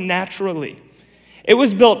built naturally. It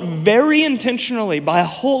was built very intentionally by a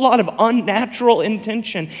whole lot of unnatural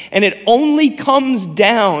intention, and it only comes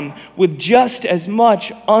down with just as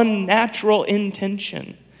much unnatural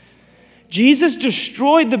intention. Jesus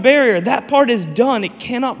destroyed the barrier. That part is done. It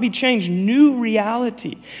cannot be changed. New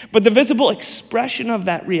reality. But the visible expression of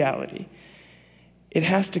that reality, it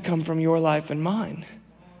has to come from your life and mine.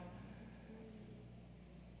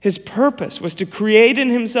 His purpose was to create in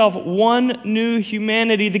himself one new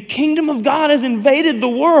humanity. The kingdom of God has invaded the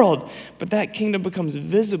world, but that kingdom becomes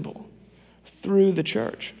visible through the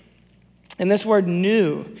church. And this word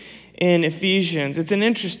new in Ephesians, it's an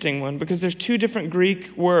interesting one because there's two different Greek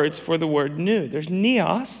words for the word new. There's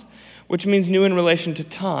neos, which means new in relation to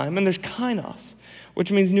time, and there's kainos,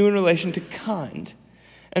 which means new in relation to kind.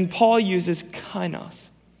 And Paul uses kainos.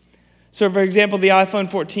 So, for example, the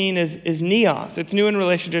iPhone 14 is neos. It's new in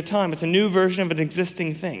relation to time. It's a new version of an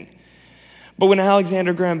existing thing. But when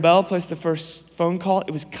Alexander Graham Bell placed the first phone call,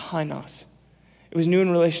 it was kainos. It was new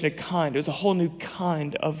in relation to kind. It was a whole new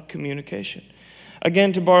kind of communication.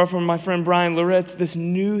 Again, to borrow from my friend Brian Loritz, this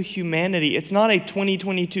new humanity, it's not a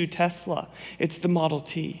 2022 Tesla. It's the Model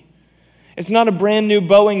T. It's not a brand new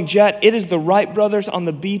Boeing jet. It is the Wright brothers on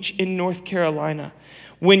the beach in North Carolina.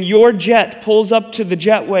 When your jet pulls up to the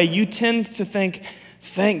jetway, you tend to think,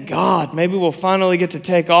 thank God, maybe we'll finally get to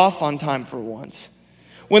take off on time for once.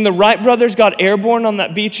 When the Wright brothers got airborne on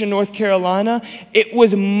that beach in North Carolina, it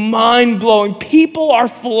was mind-blowing. People are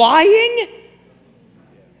flying.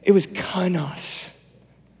 It was kainos.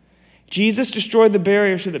 Jesus destroyed the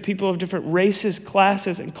barrier so that people of different races,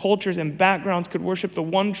 classes, and cultures and backgrounds could worship the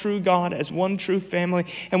one true God as one true family.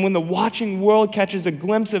 And when the watching world catches a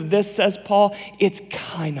glimpse of this, says Paul, it's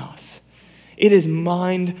kainos. It is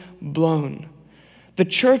mind blown. The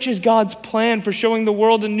church is God's plan for showing the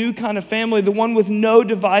world a new kind of family, the one with no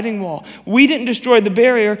dividing wall. We didn't destroy the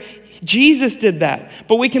barrier. Jesus did that.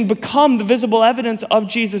 But we can become the visible evidence of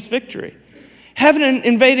Jesus' victory. Heaven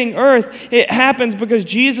invading earth, it happens because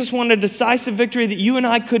Jesus won a decisive victory that you and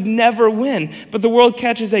I could never win. But the world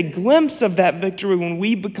catches a glimpse of that victory when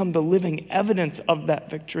we become the living evidence of that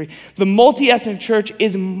victory. The multi-ethnic church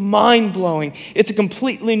is mind-blowing. It's a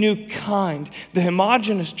completely new kind. The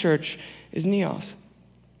homogeneous church is neos.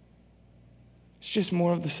 It's just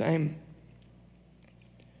more of the same.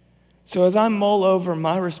 So as I mull over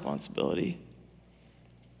my responsibility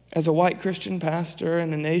as a white Christian pastor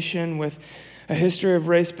in a nation with a history of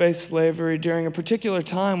race-based slavery during a particular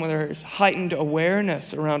time when there's heightened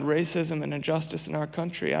awareness around racism and injustice in our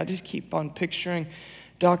country, I just keep on picturing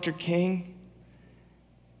Dr. King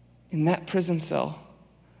in that prison cell,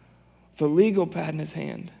 with a legal pad in his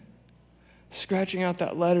hand, scratching out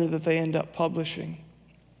that letter that they end up publishing.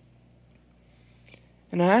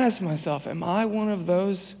 And I ask myself, am I one of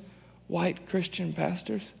those white Christian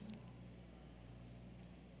pastors?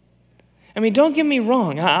 I mean, don't get me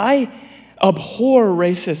wrong. I abhor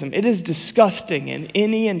racism. It is disgusting in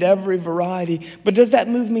any and every variety. But does that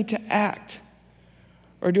move me to act?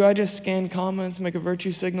 Or do I just scan comments, make a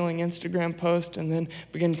virtue signaling Instagram post, and then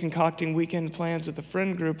begin concocting weekend plans with a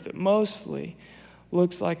friend group that mostly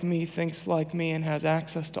looks like me, thinks like me, and has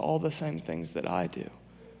access to all the same things that I do?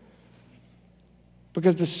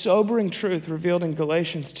 Because the sobering truth revealed in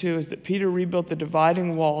Galatians 2 is that Peter rebuilt the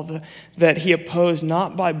dividing wall that he opposed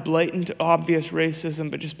not by blatant, obvious racism,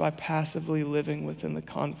 but just by passively living within the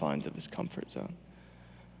confines of his comfort zone.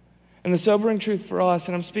 And the sobering truth for us,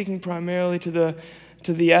 and I'm speaking primarily to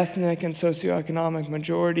the ethnic and socioeconomic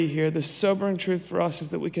majority here, the sobering truth for us is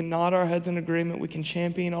that we can nod our heads in agreement, we can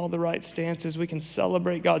champion all the right stances, we can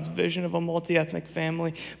celebrate God's vision of a multi-ethnic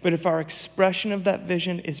family, but if our expression of that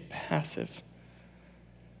vision is passive,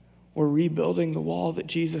 we're rebuilding the wall that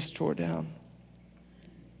Jesus tore down.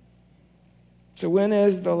 So when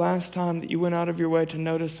is the last time that you went out of your way to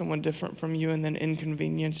notice someone different from you and then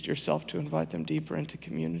inconvenienced yourself to invite them deeper into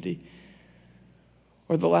community?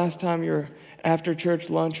 Or the last time your after church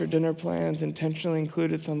lunch or dinner plans intentionally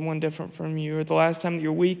included someone different from you? Or the last time that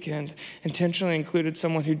your weekend intentionally included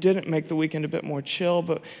someone who didn't make the weekend a bit more chill,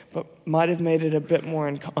 but might have made it a bit more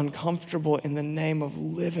uncomfortable in the name of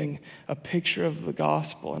living a picture of the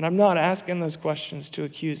gospel? And I'm not asking those questions to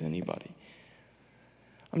accuse anybody.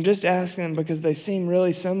 I'm just asking them because they seem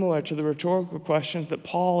really similar to the rhetorical questions that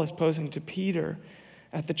Paul is posing to Peter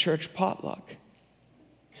at the church potluck.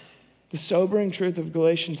 The sobering truth of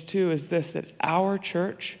Galatians 2 is this, that our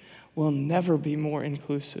church will never be more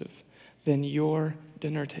inclusive than your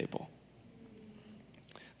dinner table.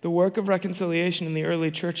 The work of reconciliation in the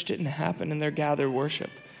early church didn't happen in their gathered worship.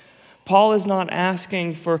 Paul is not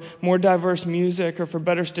asking for more diverse music or for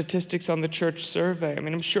better statistics on the church survey. I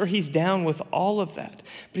mean, I'm sure he's down with all of that,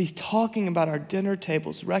 but he's talking about our dinner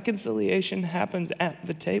tables. Reconciliation happens at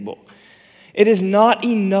the table. It is not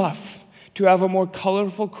enough to have a more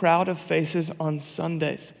colorful crowd of faces on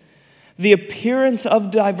Sundays. The appearance of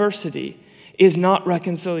diversity is not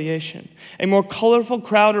reconciliation. A more colorful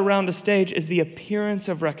crowd around a stage is the appearance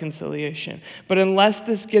of reconciliation. But unless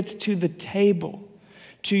this gets to the table,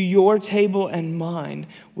 to your table and mine,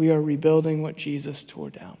 we are rebuilding what Jesus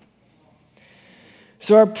tore down.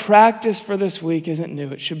 So our practice for this week isn't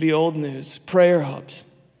new. It should be old news. Prayer hubs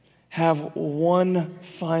have one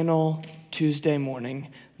final Tuesday morning,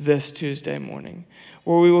 this Tuesday morning,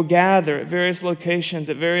 where we will gather at various locations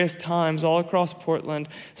at various times all across Portland,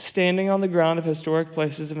 standing on the ground of historic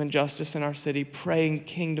places of injustice in our city, praying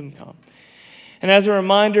kingdom come. And as a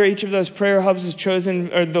reminder, each of those prayer hubs was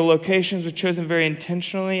chosen, or the locations was chosen very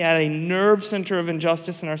intentionally at a nerve center of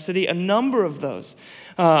injustice in our city. A number of those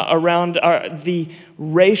around the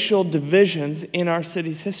racial divisions in our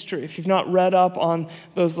city's history. If you've not read up on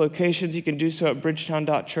those locations, you can do so at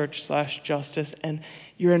bridgetown.church/justice. And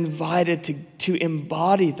you're invited to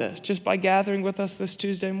embody this just by gathering with us this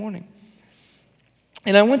Tuesday morning.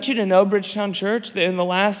 And I want you to know, Bridgetown Church, that in the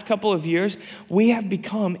last couple of years, we have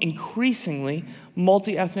become increasingly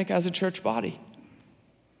multi-ethnic as a church body.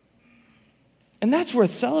 And that's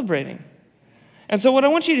worth celebrating. And so what I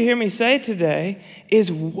want you to hear me say today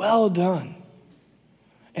is, well done.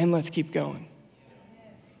 And let's keep going.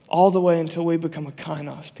 All the way until we become a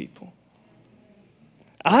kainos people.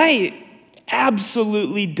 I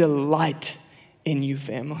absolutely delight in you,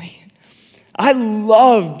 family. I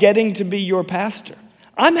love getting to be your pastor.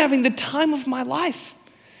 I'm having the time of my life.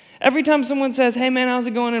 Every time someone says, hey man, how's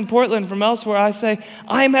it going in Portland from elsewhere? I say,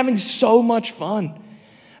 I am having so much fun.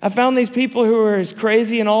 I found these people who are as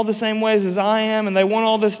crazy in all the same ways as I am, and they want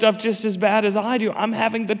all this stuff just as bad as I do. I'm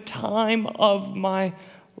having the time of my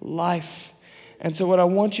life. And so what I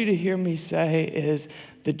want you to hear me say is,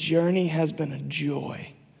 the journey has been a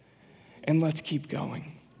joy. And let's keep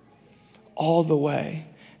going all the way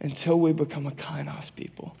until we become a Kainos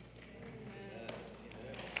people.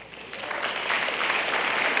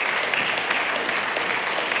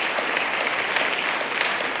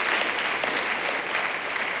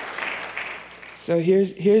 So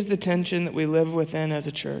here's the tension that we live within as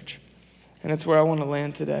a church, and it's where I want to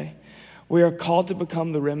land today. We are called to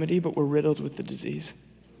become the remedy, but we're riddled with the disease.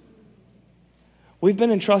 We've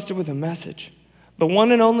been entrusted with a message, the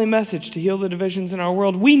one and only message to heal the divisions in our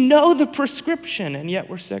world. We know the prescription, and yet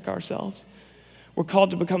we're sick ourselves. We're called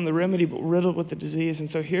to become the remedy, but riddled with the disease. And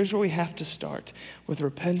so here's where we have to start, with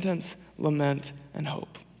repentance, lament, and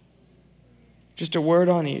hope. Just a word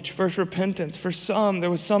on each. First, repentance. For some, there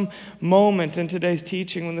was some moment in today's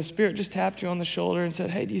teaching when the Spirit just tapped you on the shoulder and said,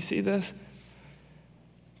 hey, do you see this?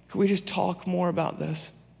 Could we just talk more about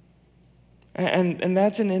this? And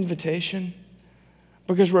that's an invitation,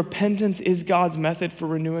 because repentance is God's method for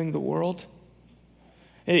renewing the world.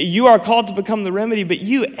 You are called to become the remedy, but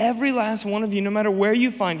you, every last one of you, no matter where you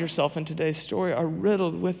find yourself in today's story, are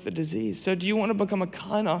riddled with the disease. So do you want to become a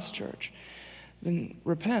Kainos church? Then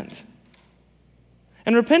repent.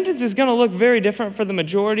 And repentance is going to look very different for the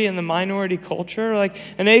majority and the minority culture. Like,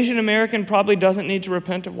 an Asian American probably doesn't need to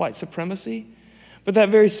repent of white supremacy, but that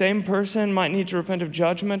very same person might need to repent of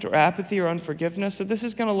judgment or apathy or unforgiveness. So this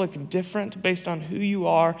is going to look different based on who you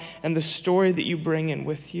are and the story that you bring in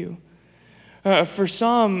with you. For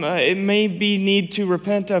some, it may be need to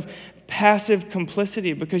repent of passive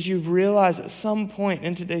complicity, because you've realized at some point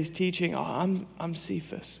in today's teaching, I'm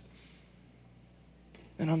Cephas,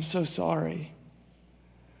 and I'm so sorry.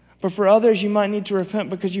 But for others, you might need to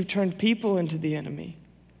repent because you've turned people into the enemy,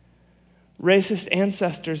 racist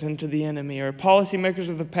ancestors into the enemy, or policymakers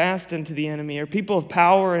of the past into the enemy, or people of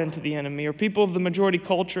power into the enemy, or people of the majority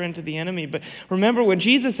culture into the enemy. But remember, when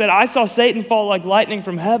Jesus said, I saw Satan fall like lightning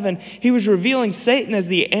from heaven, he was revealing Satan as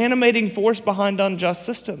the animating force behind unjust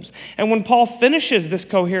systems. And when Paul finishes this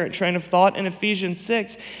coherent train of thought in Ephesians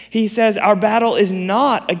 6, he says, our battle is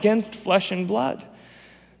not against flesh and blood.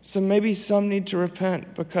 So maybe some need to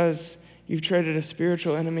repent because you've traded a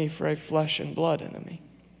spiritual enemy for a flesh and blood enemy.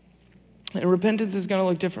 And repentance is going to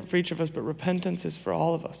look different for each of us, but repentance is for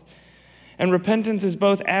all of us. And repentance is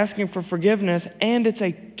both asking for forgiveness, and it's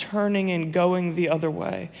a turning and going the other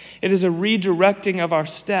way. It is a redirecting of our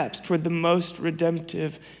steps toward the most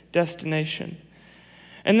redemptive destination.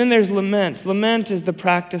 And then there's lament. Lament is the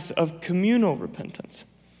practice of communal repentance.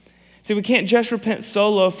 See, we can't just repent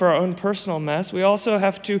solo for our own personal mess. We also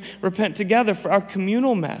have to repent together for our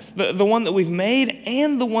communal mess, the one that we've made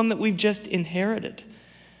and the one that we've just inherited.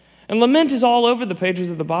 And lament is all over the pages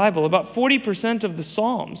of the Bible. About 40% of the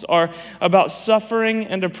Psalms are about suffering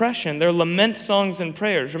and oppression. They're lament songs and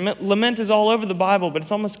prayers. Lament is all over the Bible, but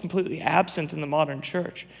it's almost completely absent in the modern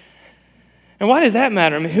church. And why does that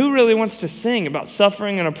matter? I mean, who really wants to sing about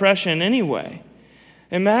suffering and oppression anyway?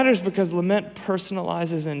 It matters because lament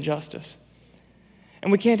personalizes injustice.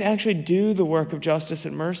 And we can't actually do the work of justice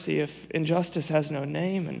and mercy if injustice has no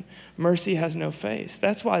name and mercy has no face.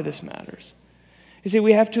 That's why this matters. You see,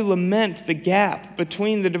 we have to lament the gap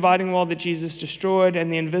between the dividing wall that Jesus destroyed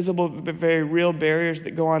and the invisible but very real barriers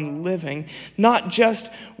that go on living, not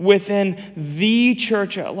just within the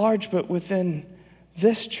church at large, but within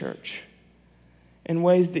this church in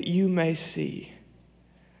ways that you may see.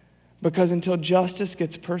 Because until justice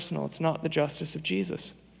gets personal, it's not the justice of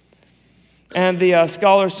Jesus. And the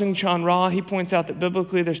scholar Soong-Chan Rah, he points out that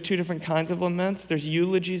biblically there's two different kinds of laments. There's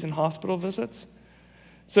eulogies and hospital visits.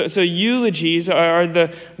 So eulogies are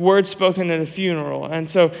the words spoken at a funeral. And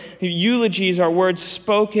so eulogies are words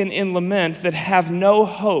spoken in lament that have no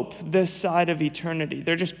hope this side of eternity.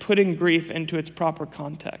 They're just putting grief into its proper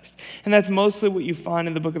context. And that's mostly what you find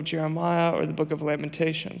in the book of Jeremiah or the book of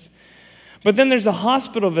Lamentations. But then there's a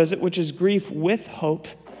hospital visit, which is grief with hope,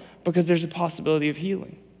 because there's a possibility of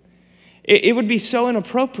healing. It would be so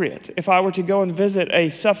inappropriate if I were to go and visit a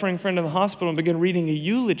suffering friend in the hospital and begin reading a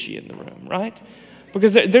eulogy in the room, right?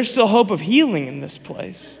 Because there's still hope of healing in this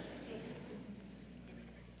place.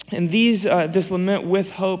 And this lament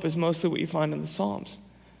with hope is mostly what you find in the Psalms.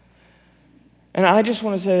 And I just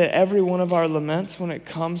want to say that every one of our laments when it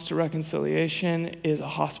comes to reconciliation is a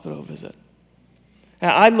hospital visit.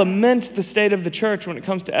 Now, I lament the state of the church when it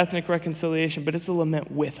comes to ethnic reconciliation, but it's a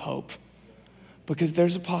lament with hope because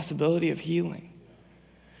there's a possibility of healing.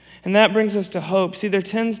 And that brings us to hope. See, there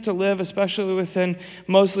tends to live, especially within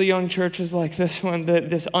mostly young churches like this one,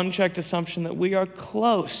 this unchecked assumption that we are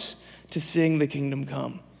close to seeing the kingdom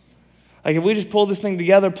come. Like if we just pull this thing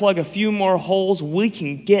together, plug a few more holes, we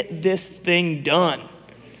can get this thing done.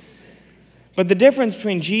 But the difference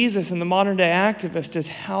between Jesus and the modern day activist is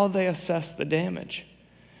how they assess the damage.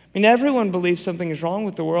 I mean, everyone believes something is wrong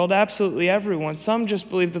with the world, absolutely everyone. Some just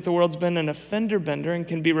believe that the world's been an offender bender and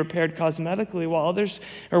can be repaired cosmetically,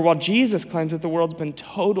 while Jesus claims that the world's been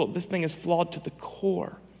totaled. This thing is flawed to the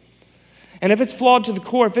core. And if it's flawed to the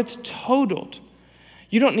core, if it's totaled,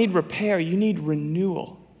 you don't need repair, you need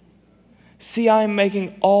renewal. See, I am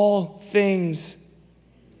making all things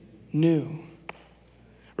new.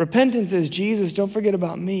 Repentance is, Jesus, don't forget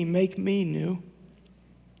about me, make me new.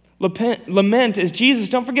 Lament is, Jesus,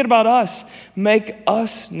 don't forget about us, make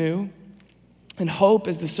us new. And hope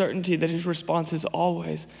is the certainty that his response is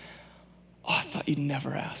always, oh, I thought you'd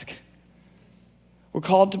never ask. We're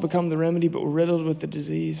called to become the remedy, but we're riddled with the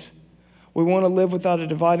disease. We want to live without a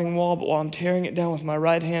dividing wall, but while I'm tearing it down with my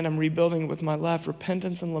right hand, I'm rebuilding it with my left.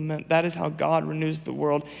 Repentance and lament, that is how God renews the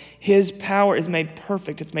world. His power is made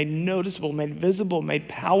perfect. It's made noticeable, made visible, made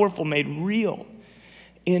powerful, made real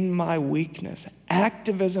in my weakness.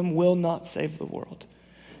 Activism will not save the world.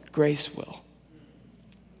 Grace will.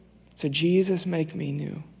 So Jesus, make me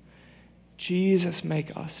new. Jesus,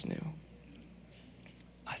 make us new.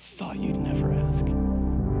 I thought you'd never ask.